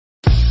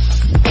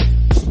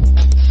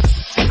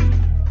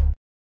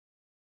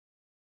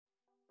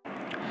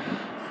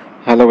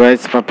Hello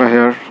guys, pAppA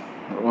here.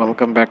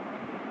 Welcome back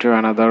to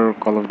another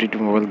Call of Duty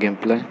mobile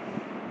gameplay.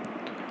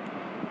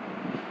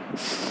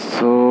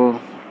 So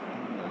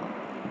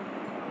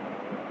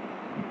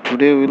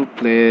today we'll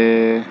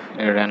play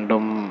a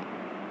random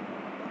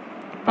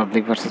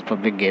public versus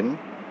public game.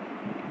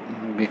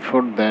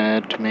 Before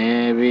that,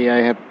 maybe I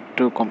have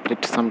to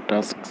complete some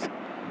tasks.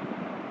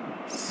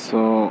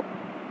 So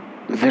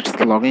let's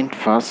log in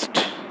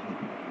first.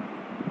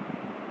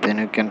 Then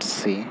you can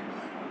see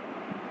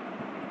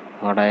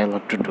what I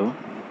have to do.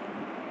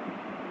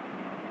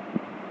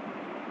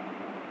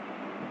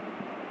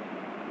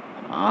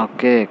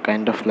 Okay,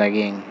 kind of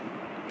lagging.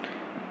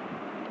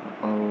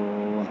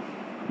 Oh,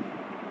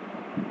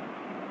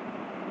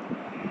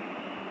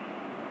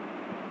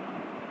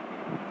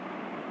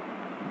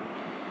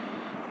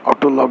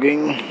 auto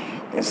logging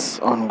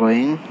is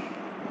ongoing.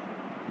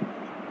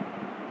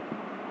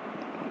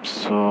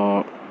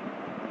 So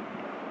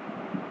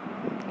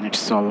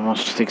it's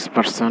almost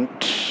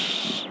 6%.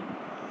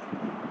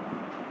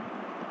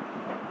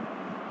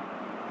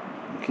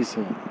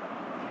 किसे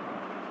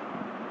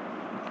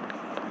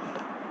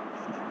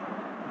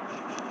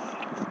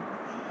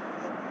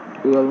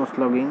we almost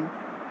logging.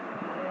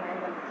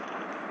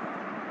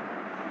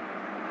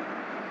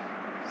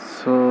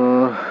 So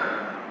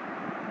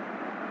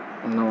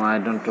no, I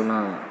don't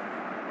wanna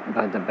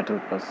buy the battle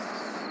pass.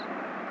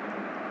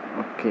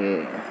 Okay,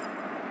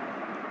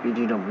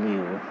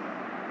 PDW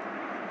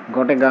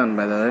got a gun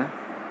by the way.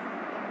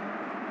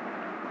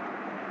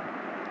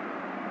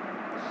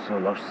 So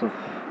lots of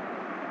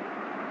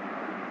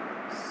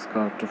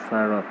scout to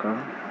fireworker.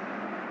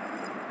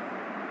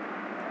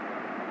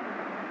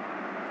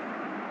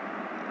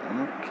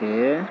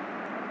 Okay,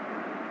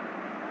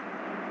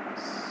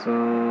 so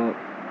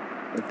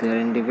they are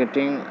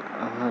indicating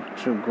I have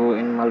to go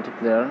in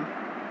multiplayer.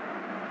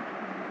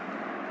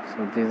 So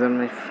these are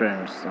my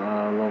friends,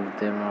 all of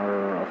them are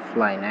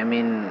offline. I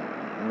mean,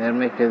 they're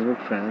my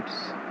Facebook friends.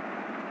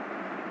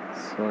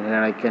 So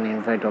here I can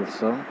invite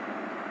also.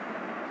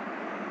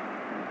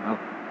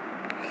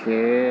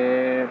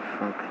 Okay,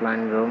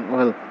 frontline room.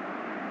 Well,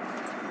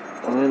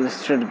 let's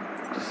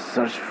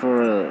search for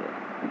a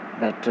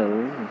battle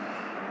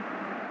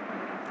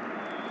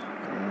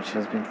which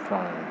has been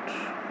found.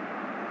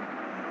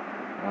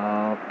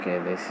 Okay,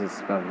 this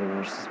is public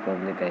versus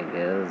public, I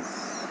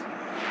guess.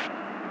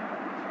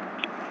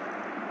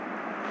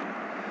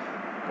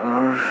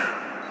 Or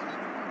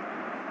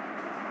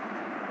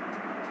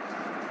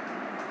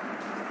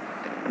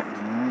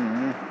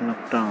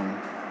knockdown.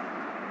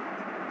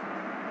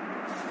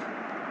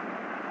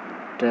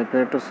 Tap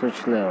here to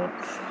switch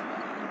layout.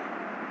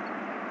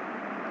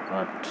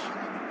 What?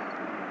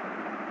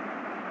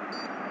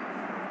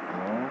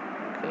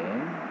 Okay.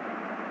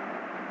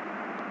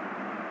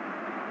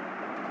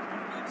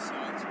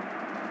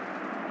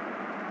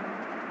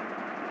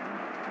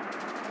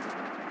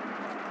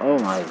 Oh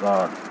my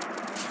god.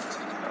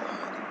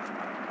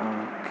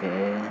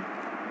 Okay.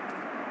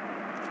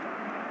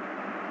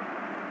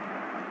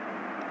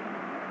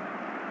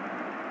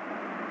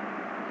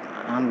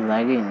 I'm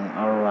lagging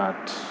or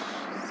what?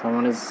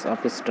 Someone is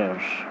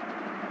upstairs.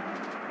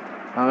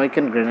 How I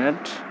can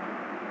grenade?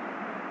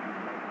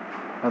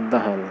 What the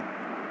hell?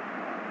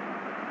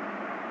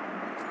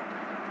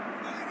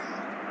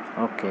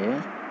 Okay.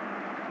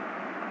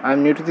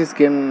 I'm new to this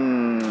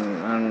game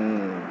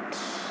and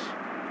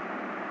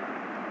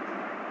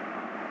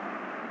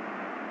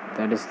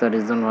that is the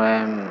reason why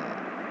I'm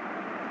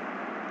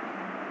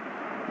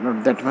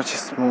not that much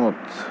smooth.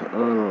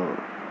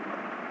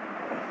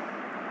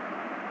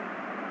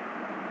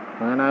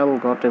 When I'll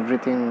got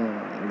everything,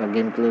 the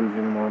gameplay will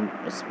be more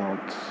smooth.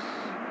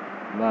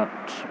 But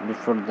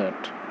before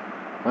that,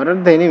 what are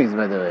the enemies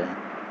by the way?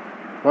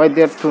 Why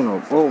they are two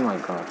no? Oh my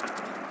god.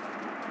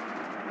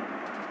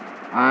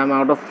 I'm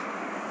out of.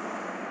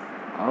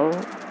 Oh,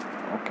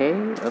 okay.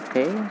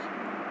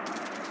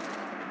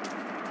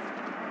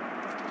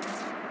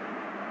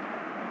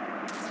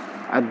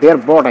 They're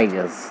bot, I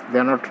guess.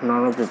 They're not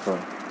normal people.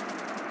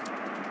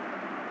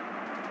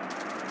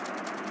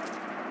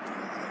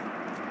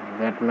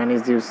 That man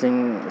is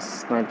using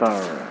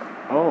sniper.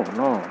 Oh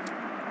no.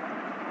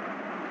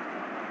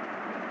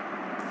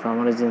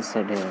 Someone is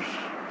inside here.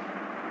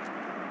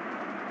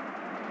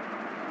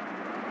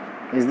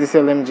 Is this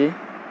LMG?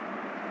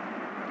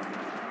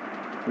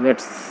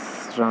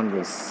 Let's run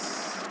this.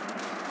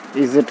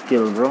 Is it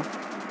kill, bro?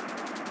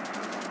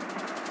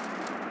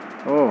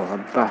 Oh,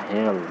 what the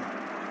hell?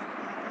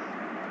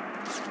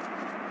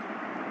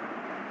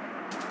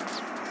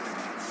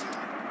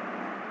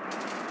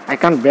 I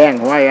can't bang.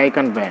 Why I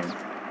can't bang?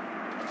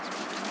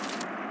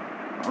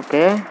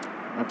 Okay.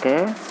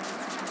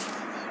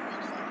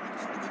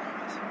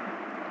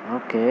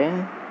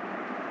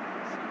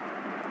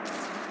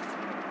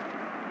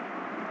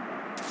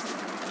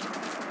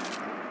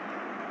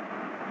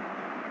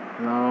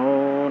 No.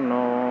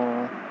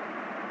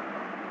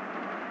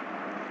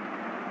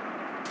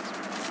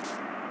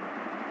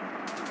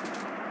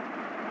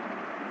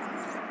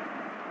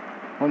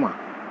 Oh my.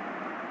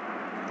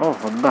 Oh,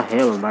 what the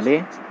hell,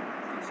 buddy?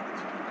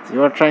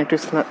 You are trying to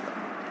snap.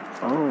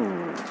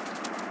 Oh,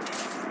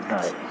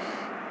 die.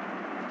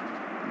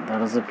 That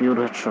was a pure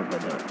headshot by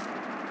the way.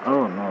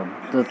 Oh no,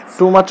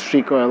 too much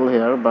recoil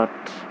here, but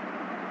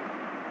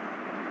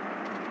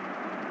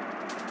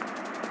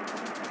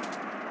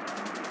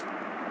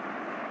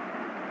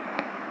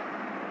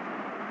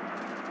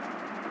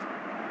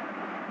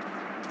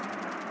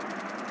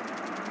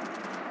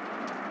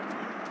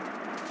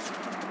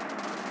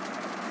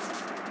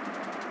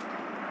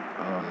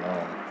oh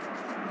no.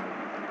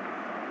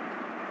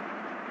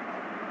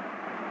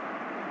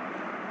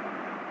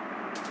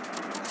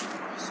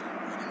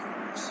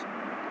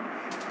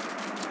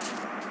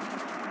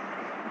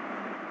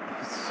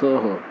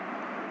 So,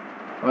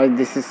 why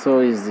this is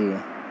so easy?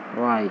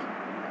 Why?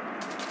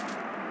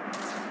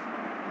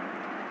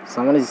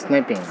 Someone is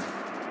sniping.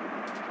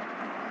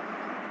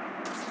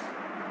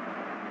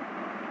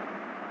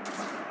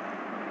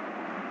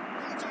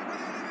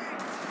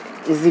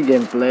 Easy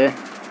gameplay.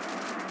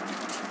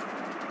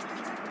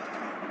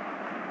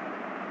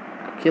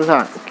 Kill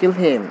her. Kill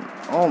him.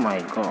 Oh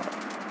my god.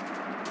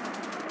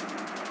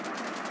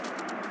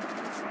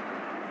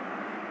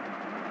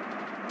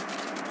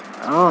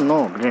 Oh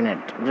no, grenade.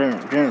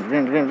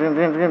 Grenade.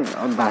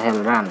 What the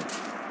hell, run.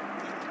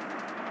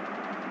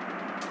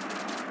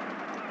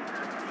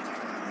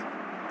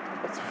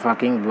 It's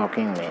fucking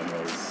blocking me.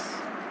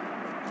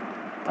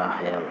 The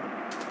hell.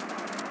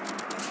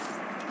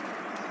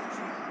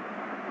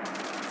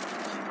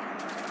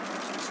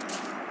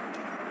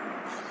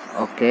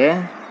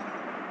 Okay.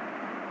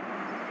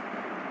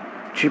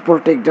 Triple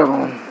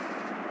takedown.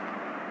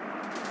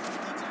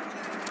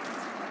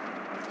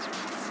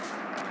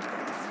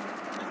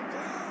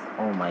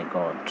 Oh my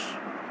god.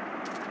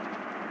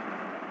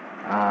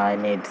 I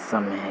need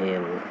some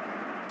heal.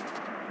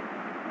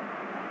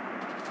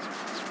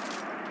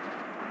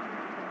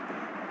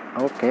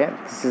 Okay,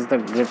 this is the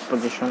great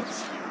position.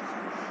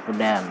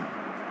 Damn.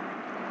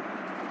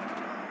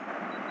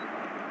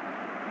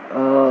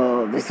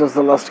 Oh, this was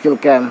the last kill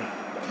cam.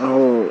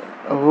 Oh,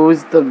 who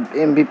is the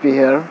MVP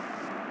here?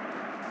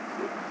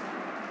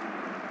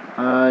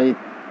 I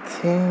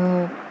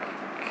think.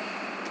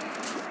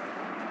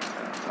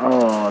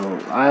 Oh,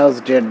 I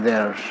was dead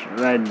there,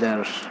 right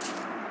there.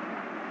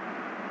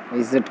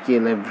 Is it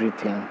kill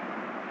everything?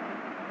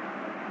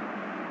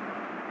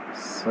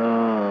 So,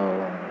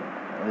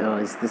 oh,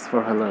 is this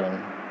for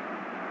Halloween?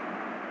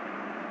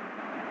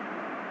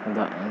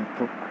 The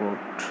input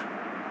code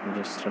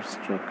registers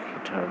to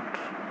hit hurt.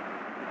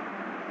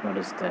 What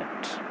is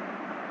that?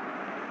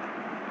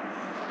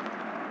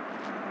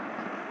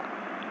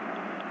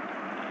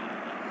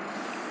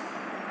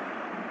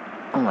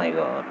 Oh my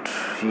god,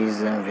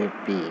 he's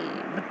MVP,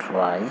 but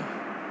why?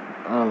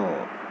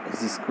 Oh,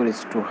 his score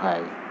is too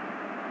high.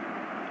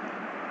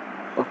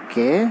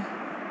 Okay.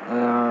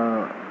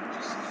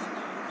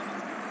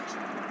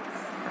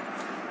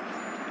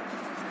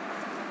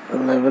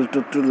 Level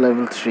 2 to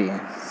level 3.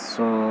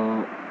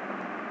 So,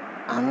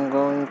 I'm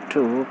going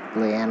to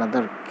play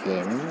another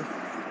game.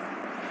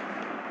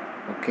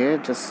 Okay,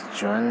 just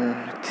join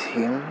with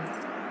him.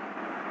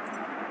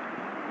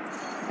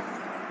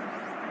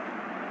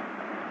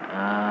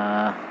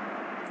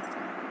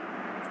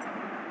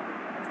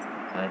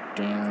 I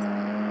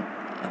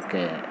think.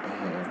 Okay,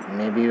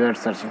 maybe you are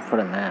searching for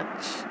a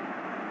match.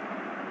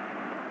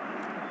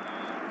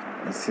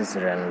 This is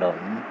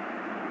random.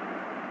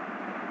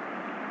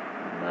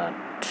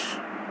 But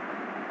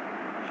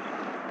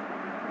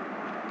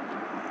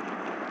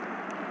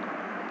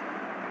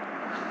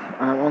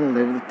I'm on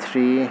level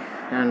 3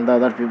 and the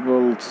other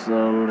people's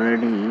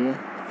already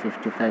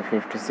 55,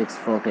 56,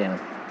 14.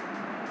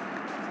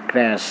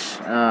 Crash.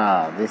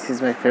 This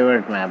is my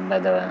favorite map by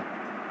the way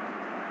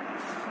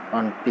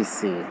on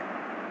PC.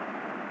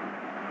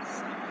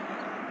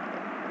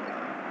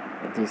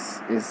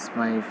 This is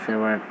my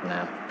favorite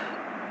map.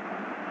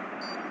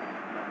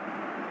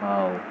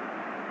 Wow.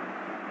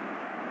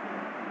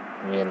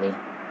 Really?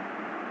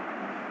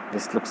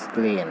 This looks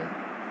clean.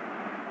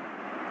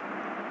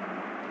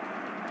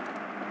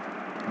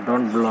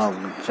 Don't block,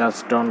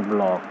 just don't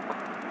block.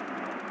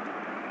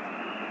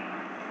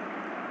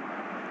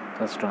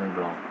 Just don't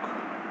block.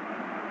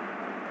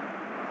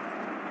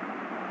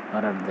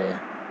 Where are they?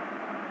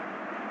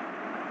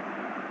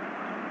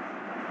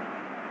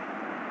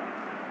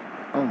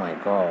 Oh my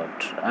god,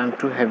 I'm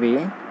too heavy.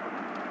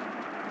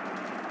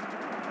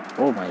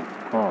 Oh my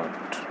god.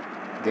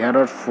 There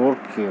are 4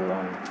 kills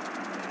on.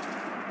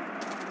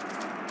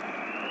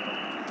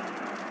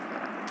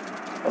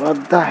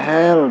 What the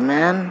hell,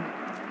 man?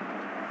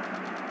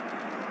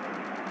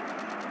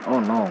 Oh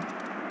no.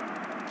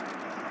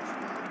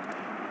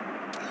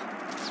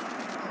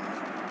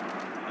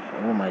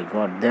 Oh my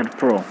god, they're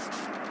pro.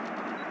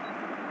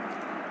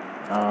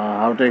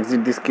 How to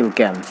exit this kill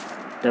cam?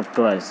 Tap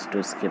twice to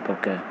escape.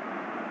 Okay.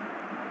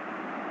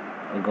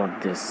 We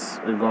got this.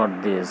 We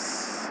got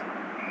this.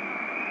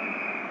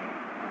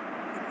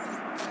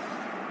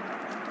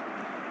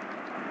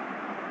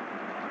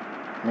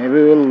 Maybe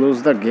we'll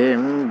lose the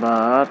game,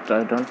 but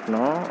I don't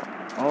know.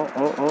 Oh.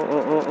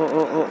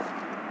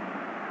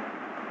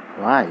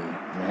 Why,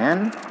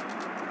 man?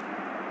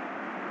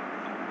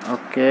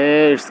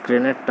 Okay, it's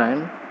grenade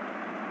time.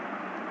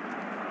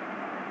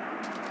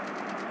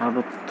 How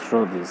to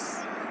throw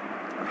this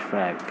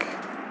frag?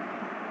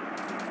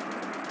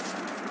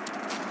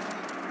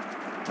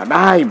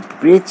 Die,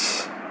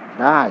 bitch!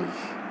 Die!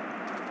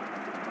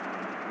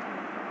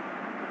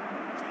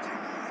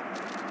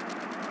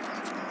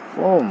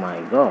 Oh my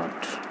god!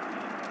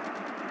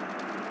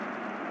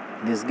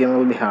 This game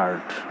will be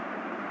hard.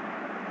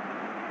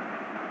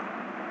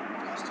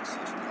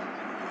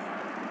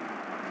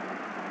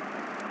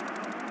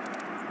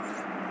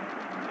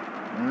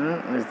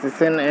 Is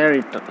this an air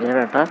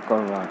attack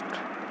or what?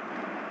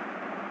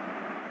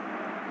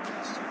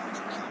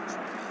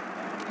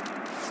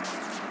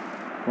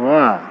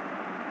 Wow!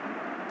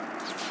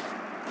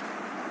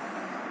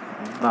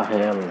 What the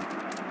hell?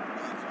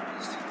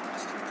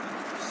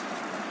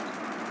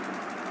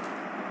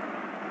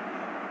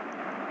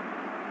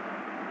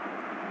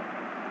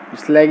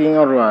 It's lagging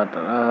or what?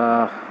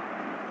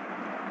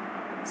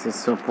 This is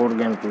so poor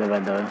gameplay, by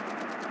the way.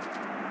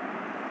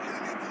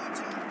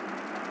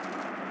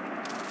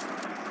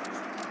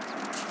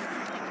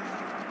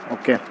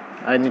 Okay,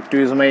 I need to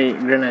use my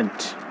grenade.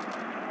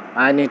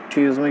 I need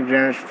to use my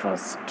grenade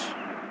first.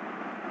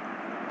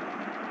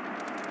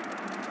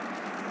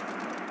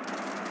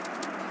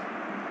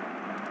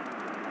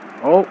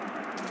 Oh,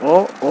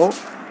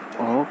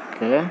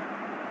 okay.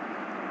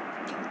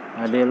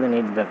 I really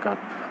need backup.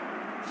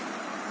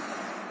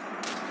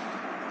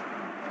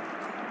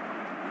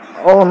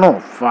 Oh no,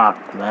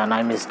 fuck, man,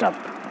 I messed up.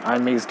 I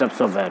messed up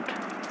so bad.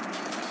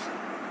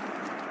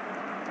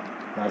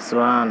 Nice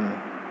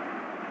one.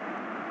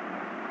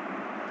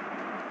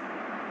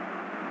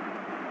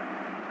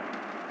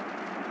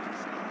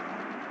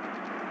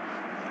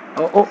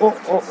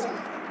 Oh.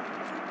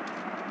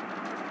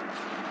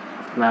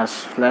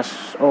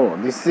 Flash. Oh,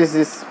 this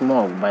is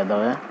smoke, by the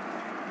way.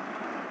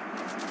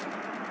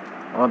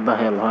 What the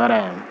hell, where I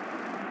am?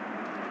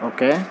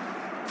 Okay.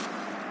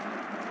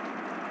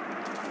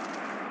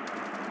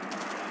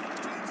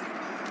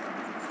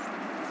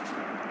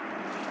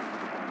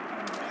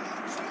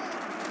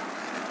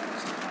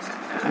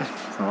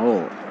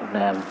 Oh,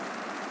 damn.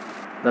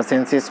 The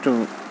sense is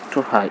too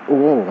high.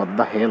 Oh, what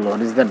the hell?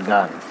 What is that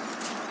gun?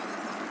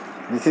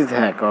 This is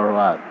hack or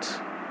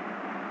what?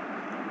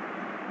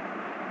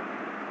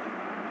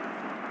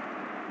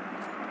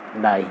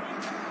 Die.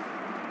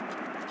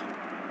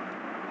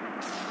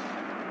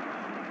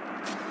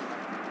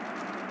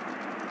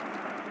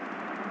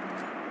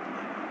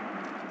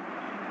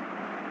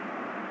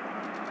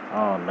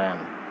 Oh, damn.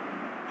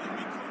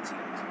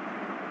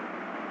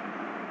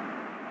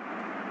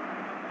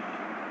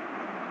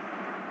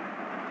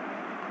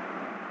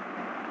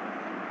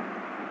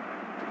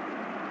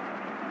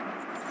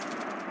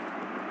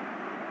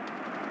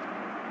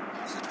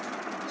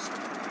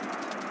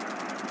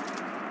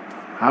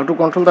 How to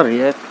control the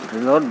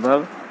reload,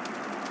 bro?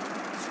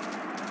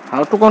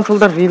 How to control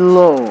the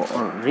reload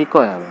or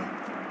recoil?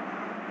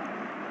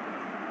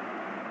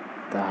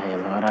 The hell,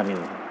 where are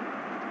you?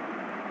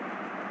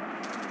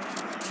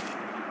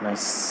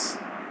 Nice.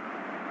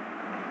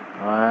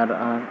 Where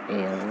are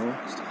you?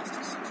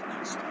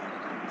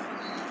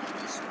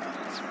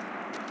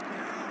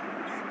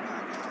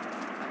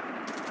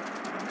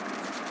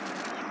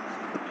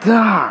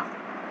 Ah,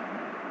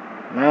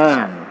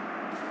 man.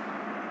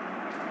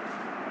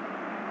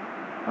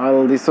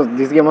 Well,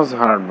 this game was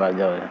hard, by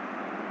the way.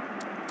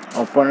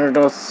 Opponent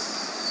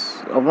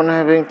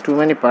having too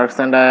many perks,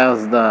 and I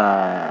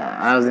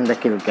was in the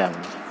kill cam.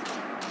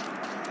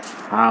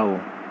 How?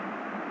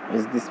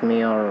 Is this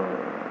me or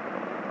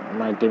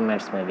my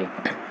teammates maybe?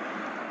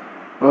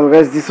 Well,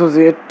 guys, this was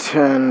it,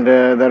 and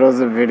that was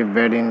a very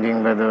bad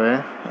ending, by the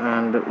way.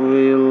 And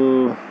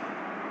we'll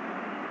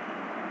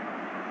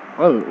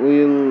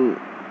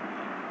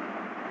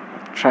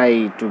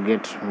try to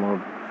get more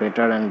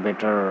better and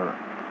better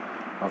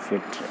of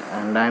it.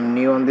 And I'm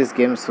new on this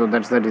game, so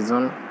that's the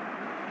reason.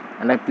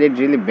 And I played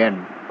really bad,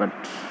 but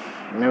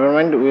never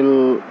mind,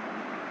 we'll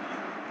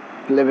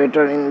play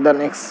better in the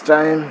next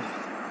time.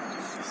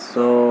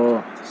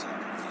 So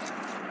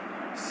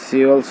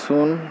see you all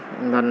soon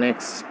in the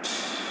next.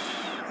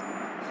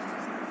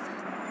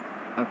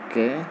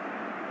 Okay.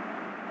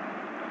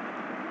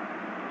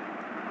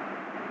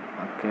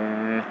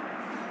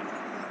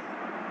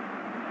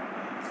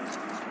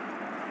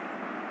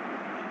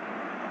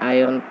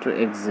 I want to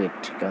exit.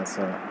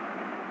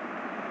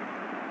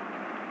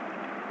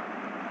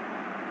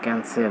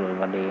 Cancel,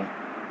 buddy.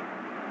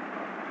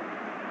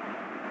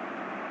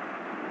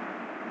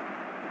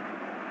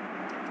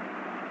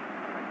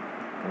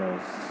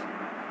 Close.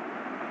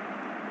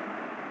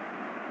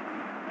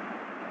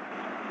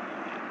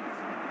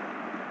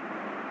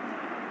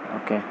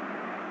 Okay.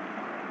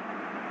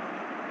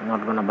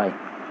 Not gonna buy.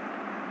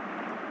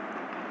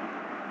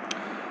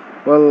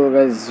 Well,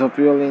 guys, hope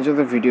you all enjoy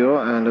the video,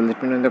 and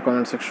let me know in the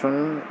comment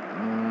section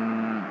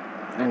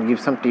and give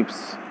some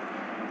tips.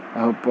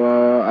 I hope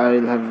I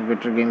will have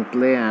better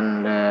gameplay,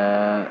 and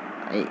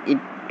it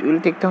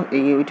will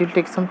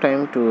take some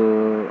time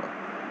to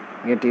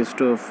get used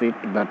to it,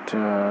 but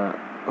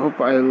hope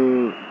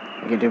I'll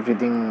get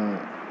everything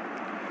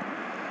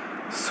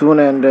soon,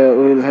 and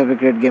we will have a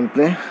great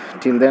gameplay.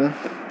 Till then,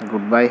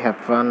 goodbye, have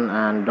fun,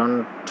 and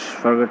don't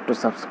forget to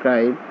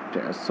subscribe.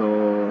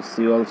 So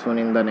see you all soon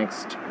in the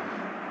next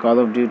Call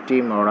of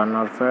Duty Modern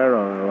Warfare,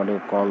 or what do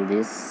you call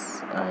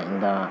this, in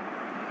the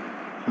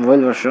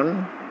mobile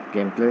version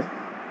gameplay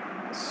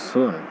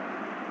soon.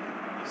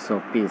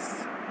 So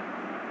peace.